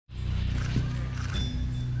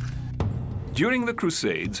During the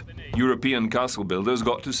Crusades, European castle builders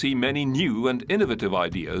got to see many new and innovative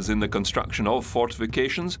ideas in the construction of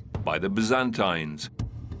fortifications by the Byzantines.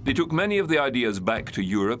 They took many of the ideas back to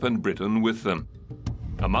Europe and Britain with them.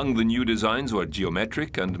 Among the new designs were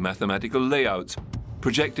geometric and mathematical layouts,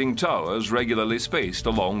 projecting towers regularly spaced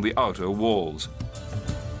along the outer walls.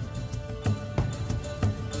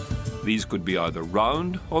 These could be either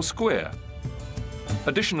round or square.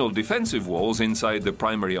 Additional defensive walls inside the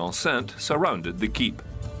primary enceinte surrounded the keep.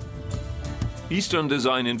 Eastern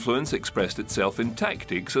design influence expressed itself in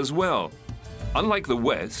tactics as well. Unlike the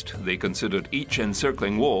West, they considered each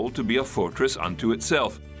encircling wall to be a fortress unto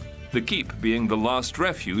itself, the keep being the last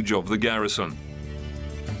refuge of the garrison.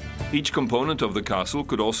 Each component of the castle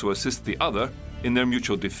could also assist the other in their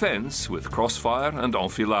mutual defense with crossfire and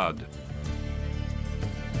enfilade.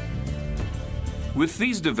 With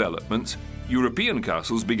these developments, European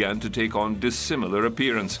castles began to take on dissimilar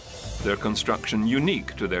appearance, their construction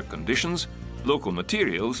unique to their conditions, local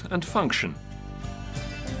materials and function.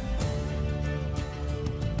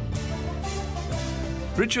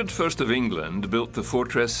 Richard I of England built the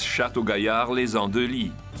fortress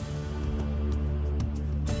Château-Gaillard-les-Andelys.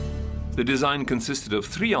 The design consisted of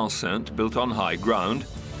 3 enceintes built on high ground.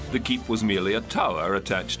 The keep was merely a tower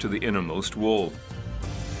attached to the innermost wall.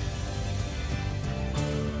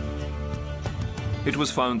 It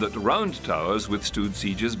was found that round towers withstood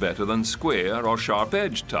sieges better than square or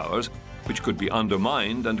sharp-edged towers, which could be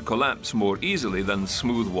undermined and collapse more easily than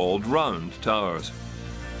smooth-walled round towers.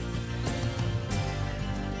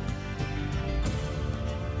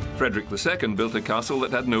 Frederick II built a castle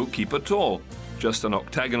that had no keep at all, just an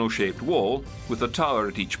octagonal-shaped wall with a tower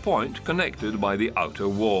at each point connected by the outer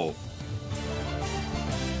wall.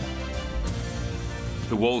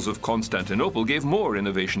 The walls of Constantinople gave more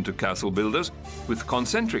innovation to castle builders, with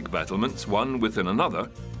concentric battlements one within another,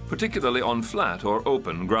 particularly on flat or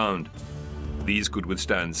open ground. These could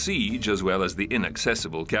withstand siege as well as the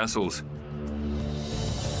inaccessible castles.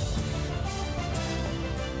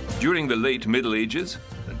 During the late Middle Ages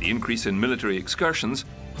and the increase in military excursions,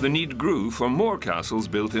 the need grew for more castles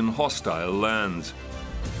built in hostile lands.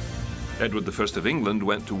 Edward I of England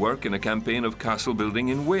went to work in a campaign of castle building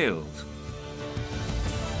in Wales.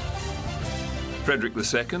 Frederick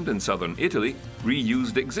II in southern Italy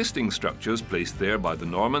reused existing structures placed there by the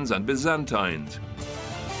Normans and Byzantines.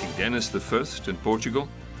 King Denis I in Portugal,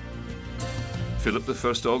 Philip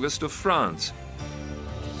I August of France,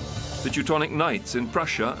 the Teutonic Knights in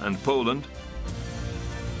Prussia and Poland.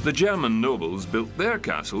 The German nobles built their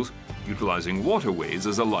castles, utilizing waterways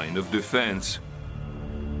as a line of defense.